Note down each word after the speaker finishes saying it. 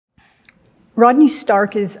Rodney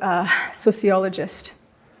Stark is a sociologist,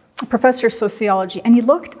 a professor of sociology, and he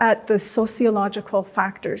looked at the sociological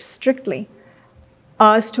factors strictly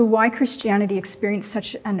as to why Christianity experienced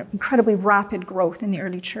such an incredibly rapid growth in the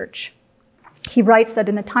early church. He writes that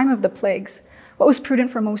in the time of the plagues, what was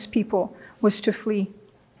prudent for most people was to flee.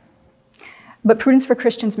 But prudence for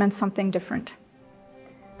Christians meant something different.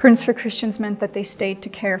 Prudence for Christians meant that they stayed to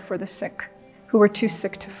care for the sick, who were too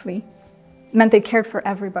sick to flee. It meant they cared for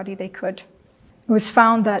everybody they could. It was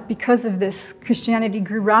found that because of this, Christianity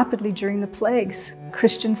grew rapidly during the plagues.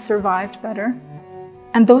 Christians survived better.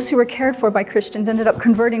 And those who were cared for by Christians ended up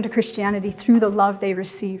converting to Christianity through the love they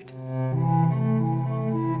received.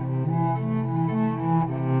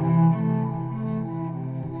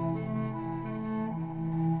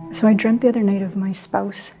 So I dreamt the other night of my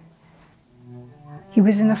spouse. He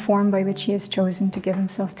was in the form by which he has chosen to give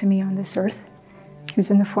himself to me on this earth. He was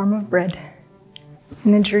in the form of bread.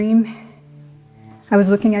 In the dream, I was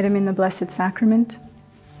looking at him in the Blessed Sacrament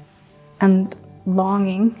and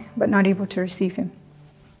longing, but not able to receive him.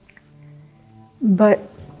 But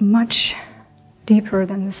much deeper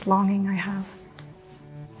than this longing I have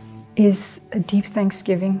is a deep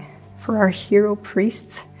thanksgiving for our hero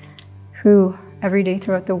priests who every day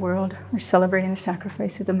throughout the world are celebrating the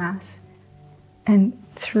sacrifice of the Mass. And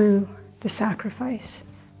through the sacrifice,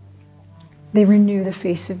 they renew the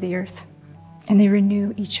face of the earth and they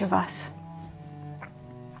renew each of us.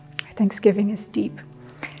 Thanksgiving is deep.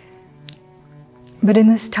 But in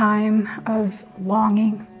this time of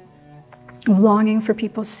longing for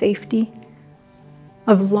people's safety,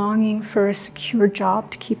 of longing for a secure job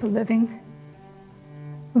to keep a living,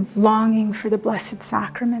 of longing for the Blessed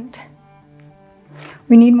Sacrament,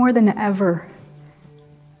 we need more than ever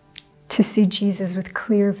to see Jesus with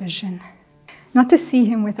clear vision. Not to see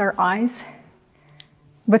him with our eyes,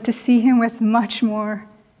 but to see him with much more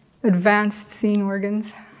advanced seeing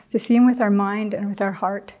organs, to see him with our mind and with our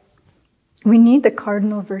heart. We need the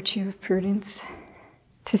cardinal virtue of prudence.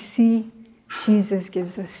 To see Jesus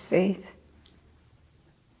gives us faith.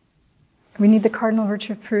 We need the cardinal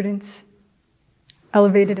virtue of prudence,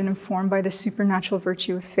 elevated and informed by the supernatural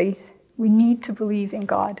virtue of faith. We need to believe in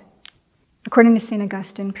God. According to St.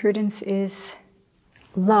 Augustine, prudence is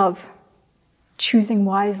love, choosing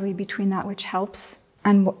wisely between that which helps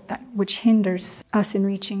and that which hinders us in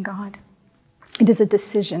reaching God. It is a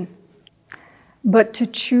decision. But to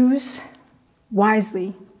choose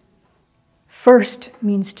wisely first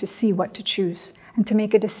means to see what to choose and to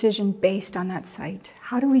make a decision based on that sight.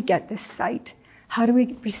 How do we get this sight? How do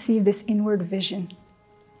we receive this inward vision?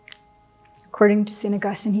 According to St.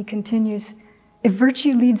 Augustine, he continues, if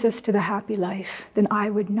virtue leads us to the happy life, then I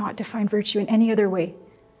would not define virtue in any other way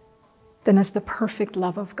than as the perfect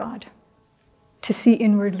love of God. To see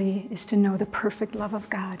inwardly is to know the perfect love of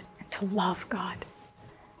God and to love God.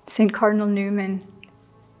 St. Cardinal Newman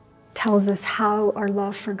tells us how our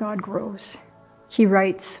love for God grows. He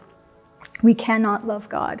writes, we cannot love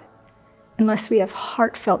God unless we have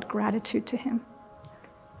heartfelt gratitude to him.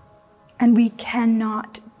 And we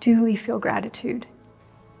cannot duly feel gratitude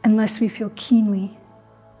unless we feel keenly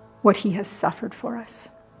what he has suffered for us.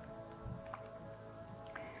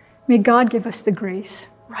 May God give us the grace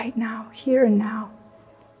right now, here and now,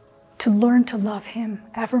 to learn to love him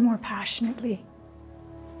ever more passionately,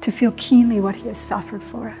 to feel keenly what he has suffered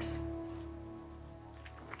for us.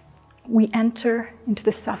 We enter into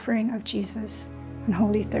the suffering of Jesus on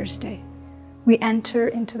Holy Thursday. We enter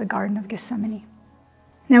into the Garden of Gethsemane.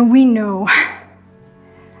 Now we know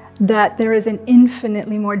that there is an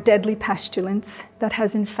infinitely more deadly pestilence that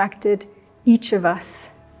has infected each of us,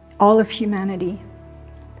 all of humanity,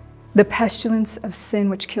 the pestilence of sin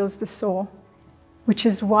which kills the soul, which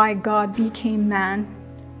is why God became man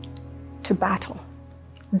to battle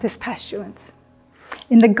this pestilence.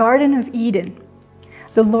 In the Garden of Eden,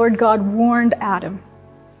 the Lord God warned Adam,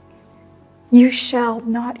 you shall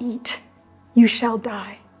not eat, you shall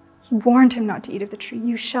die. He warned him not to eat of the tree.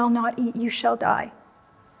 You shall not eat, you shall die.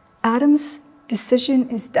 Adam's decision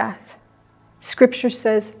is death. Scripture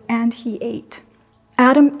says, and he ate.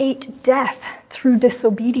 Adam ate death through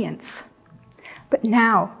disobedience. But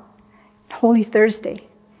now, Holy Thursday,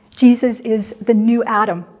 Jesus is the new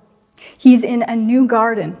Adam. He's in a new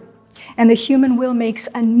garden, and the human will makes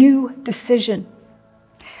a new decision.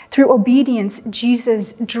 Through obedience,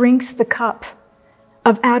 Jesus drinks the cup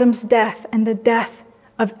of Adam's death and the death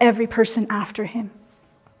of every person after him.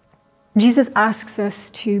 Jesus asks us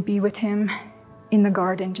to be with him in the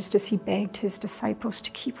garden, just as he begged his disciples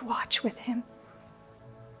to keep watch with him.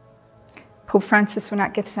 Pope Francis, when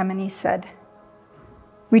at Gethsemane, said,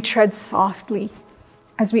 we tread softly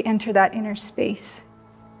as we enter that inner space,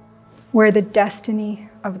 where the destiny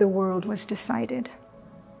of the world was decided.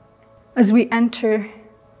 As we enter,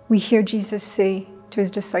 we hear Jesus say to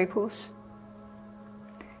his disciples,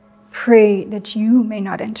 "Pray that you may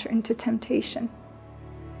not enter into temptation."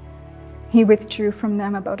 He withdrew from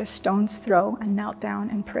them about a stone's throw and knelt down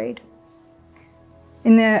and prayed.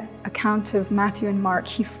 In the account of Matthew and Mark,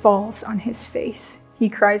 he falls on his face. He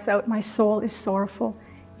cries out, "My soul is sorrowful,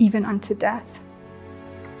 even unto death."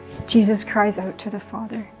 Jesus cries out to the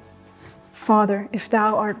Father, "Father, if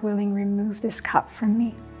thou art willing, remove this cup from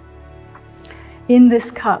me." In this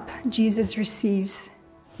cup, Jesus receives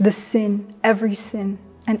the sin,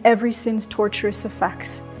 and every sin's torturous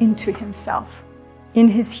effects into himself. In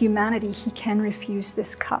his humanity, he can refuse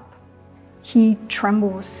this cup. He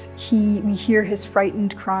trembles. We hear his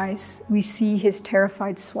frightened cries. We see his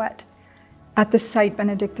terrified sweat. At the sight,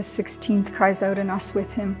 Benedict XVI cries out, and us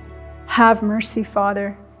with him, "Have mercy,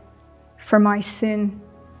 Father, for my sin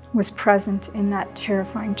was present in that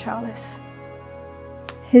terrifying chalice."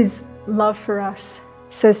 His love for us,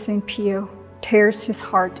 says St. Pio, tears his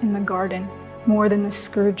heart in the garden more than the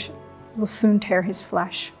scourge will soon tear his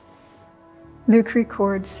flesh. Luke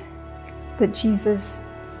records that Jesus,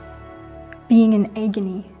 being in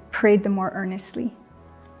agony, prayed the more earnestly,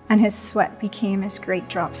 and his sweat became as great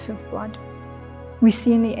drops of blood. We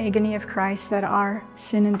see in the agony of Christ that our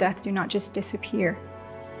sin and death do not just disappear.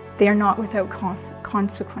 They are not without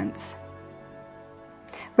consequence.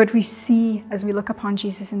 But we see, as we look upon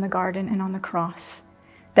Jesus in the garden and on the cross,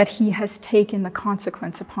 that he has taken the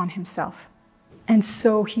consequence upon himself. And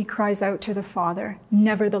so he cries out to the Father,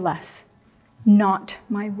 "Nevertheless, not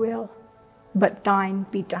my will, but thine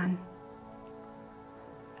be done."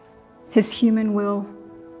 His human will,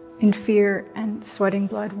 in fear and sweating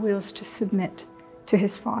blood, wills to submit to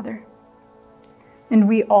his Father. And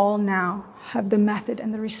we all now have the method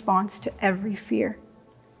and the response to every fear.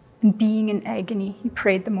 And being in agony, he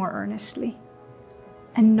prayed the more earnestly,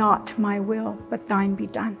 "And not my will, but thine be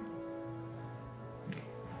done."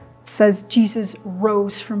 It says Jesus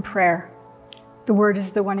rose from prayer. The word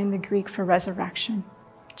is the one in the Greek for resurrection.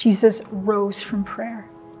 Jesus rose from prayer,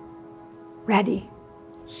 ready.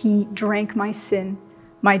 He drank my sin,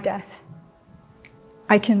 my death.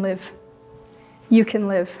 I can live. You can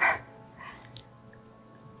live.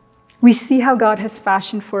 We see how God has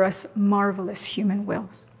fashioned for us marvelous human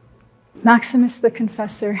wills. Maximus the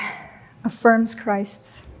Confessor affirms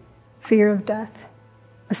Christ's fear of death,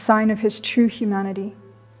 a sign of his true humanity,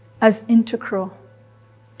 as integral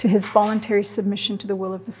to his voluntary submission to the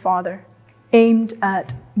will of the Father, aimed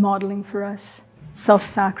at modeling for us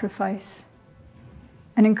self-sacrifice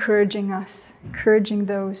and encouraging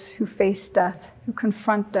those who face death, who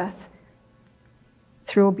confront death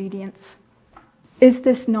through obedience. Is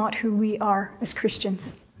this not who we are as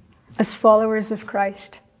Christians, as followers of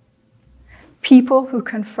Christ? People who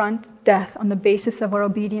confront death on the basis of our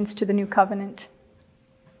obedience to the new covenant.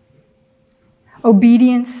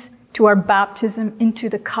 Obedience to our baptism into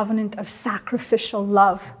the covenant of sacrificial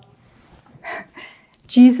love.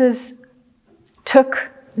 Jesus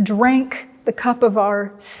drank the cup of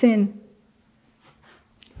our sin.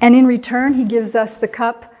 And in return, he gives us the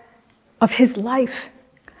cup of his life,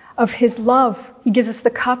 of his love. He gives us the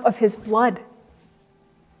cup of his blood,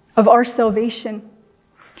 of our salvation.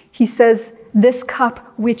 He says, "This cup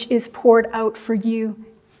which is poured out for you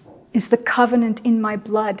is the covenant in my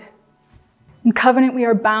blood." In covenant, we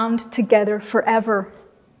are bound together forever.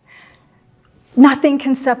 Nothing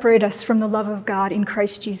can separate us from the love of God in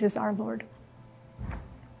Christ Jesus our Lord.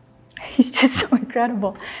 He's just so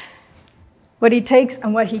incredible. What he takes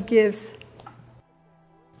and what he gives.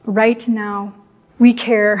 Right now, we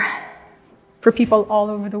care for people all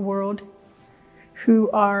over the world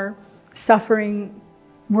who are suffering,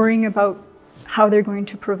 worrying about how they're going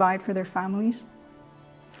to provide for their families,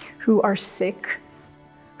 who are sick,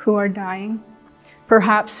 who are dying,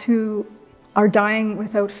 perhaps who are dying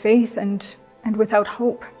without faith and without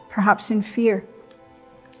hope, perhaps in fear.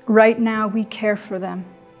 Right now, we care for them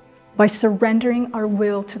by surrendering our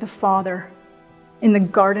will to the Father in the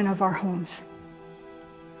garden of our homes.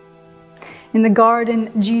 In the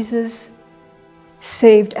garden, Jesus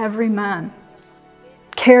saved every man,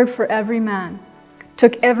 cared for every man,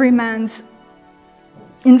 took every man's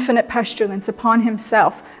infinite pestilence upon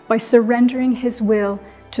himself by surrendering his will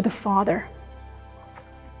to the Father.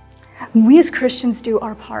 We as Christians do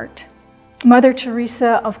our part. Mother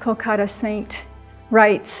Teresa of Calcutta Saint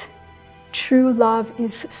writes, "True love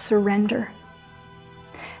is surrender.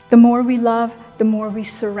 The more we love, the more we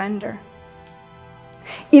surrender.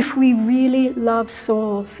 If we really love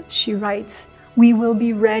souls," she writes, "we will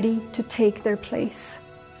be ready to take their place.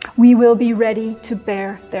 We will be ready to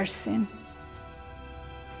bear their sin.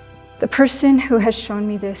 The person who has shown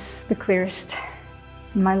me this the clearest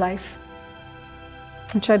in my life,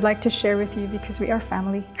 which I'd like to share with you because we are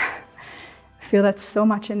family. I feel that so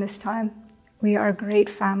much in this time. We are a great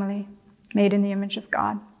family, made in the image of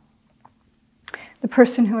God. The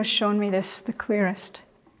person who has shown me this the clearest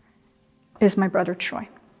is my brother Troy.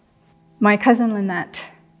 My cousin Lynette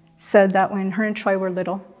said that when her and Troy were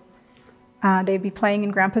little, they'd be playing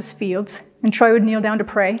in Grandpa's fields, and Troy would kneel down to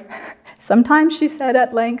pray. Sometimes, she said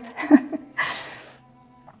at length.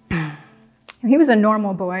 He was a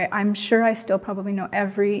normal boy. I'm sure I still probably know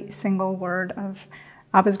every single word of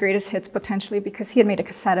Abba's greatest hits, potentially, because he had made a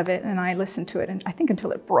cassette of it, and I listened to it, and I think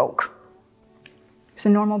until it broke. He was a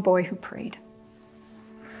normal boy who prayed.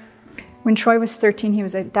 When Troy was 13, he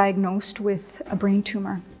was diagnosed with a brain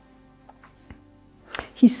tumor.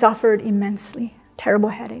 He suffered immensely, terrible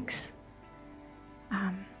headaches.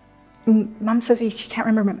 Mom says she can't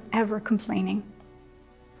remember him ever complaining.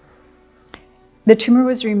 The tumor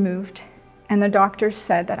was removed, and the doctors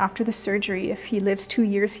said that after the surgery, if he lives 2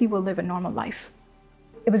 years, he will live a normal life.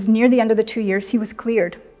 It was near the end of the 2 years, he was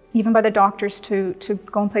cleared, even by the doctors, to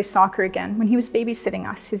go and play soccer again. When he was babysitting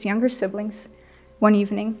us, his younger siblings, one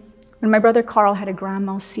evening, when my brother Carl had a grand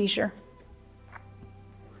mal seizure.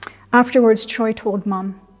 Afterwards, Troy told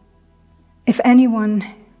Mom, if anyone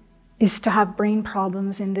is to have brain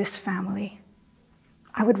problems in this family,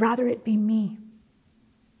 I would rather it be me.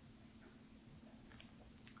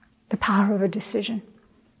 The power of a decision.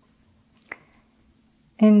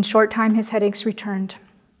 In short time, his headaches returned.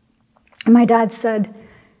 And my dad said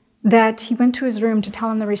that he went to his room to tell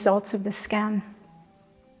him the results of the scan.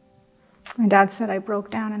 My dad said I broke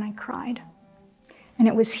down and I cried. And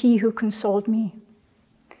it was he who consoled me.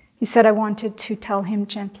 He said I wanted to tell him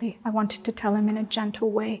gently. I wanted to tell him in a gentle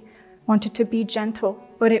way. Wanted to be gentle,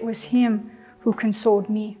 but it was him who consoled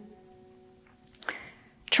me.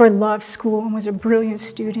 Troy loved school and was a brilliant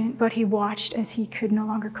student, but he watched as he could no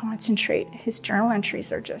longer concentrate. His journal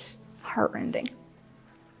entries are just heartrending.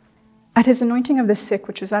 At his anointing of the sick,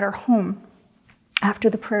 which was at our home, after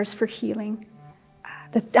the prayers for healing,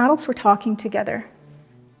 the adults were talking together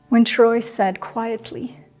when Troy said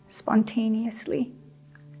quietly, spontaneously,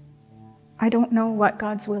 I don't know what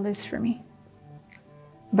God's will is for me,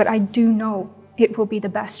 but I do know it will be the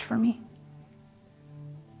best for me.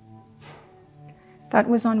 That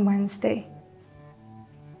was on Wednesday.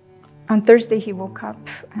 On Thursday, he woke up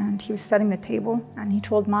and he was setting the table and he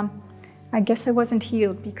told Mom, I guess I wasn't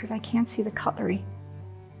healed because I can't see the cutlery.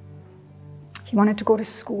 He wanted to go to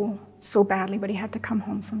school so badly, but he had to come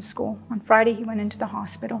home from school. On Friday, he went into the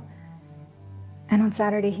hospital, and on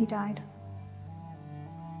Saturday, he died.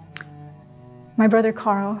 My brother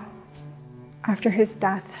Carl, after his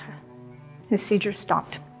death, his seizure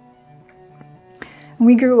stopped. And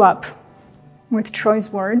we grew up with Troy's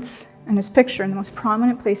words and his picture in the most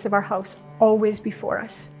prominent place of our house, always before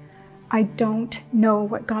us. I don't know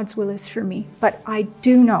what God's will is for me, but I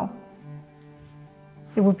do know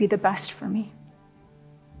it will be the best for me.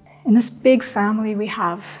 In this big family we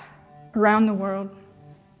have around the world,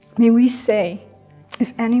 may we say,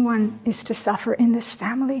 if anyone is to suffer in this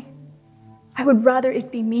family, I would rather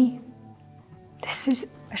it be me. This is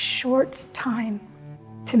a short time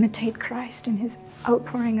to imitate Christ in his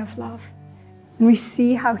outpouring of love. And we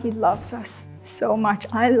see how he loves us so much.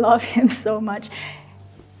 I love him so much.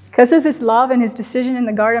 Because of his love and his decision in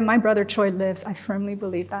the garden, my brother Troy lives. I firmly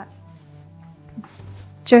believe that.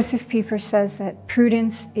 Joseph Pieper says that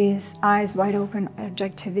prudence is eyes wide open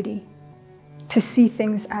objectivity, to see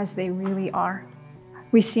things as they really are.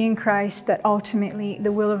 We see in Christ that ultimately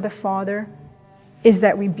the will of the Father is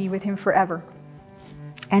that we be with him forever.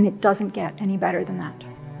 And it doesn't get any better than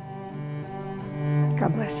that.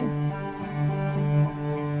 God bless you.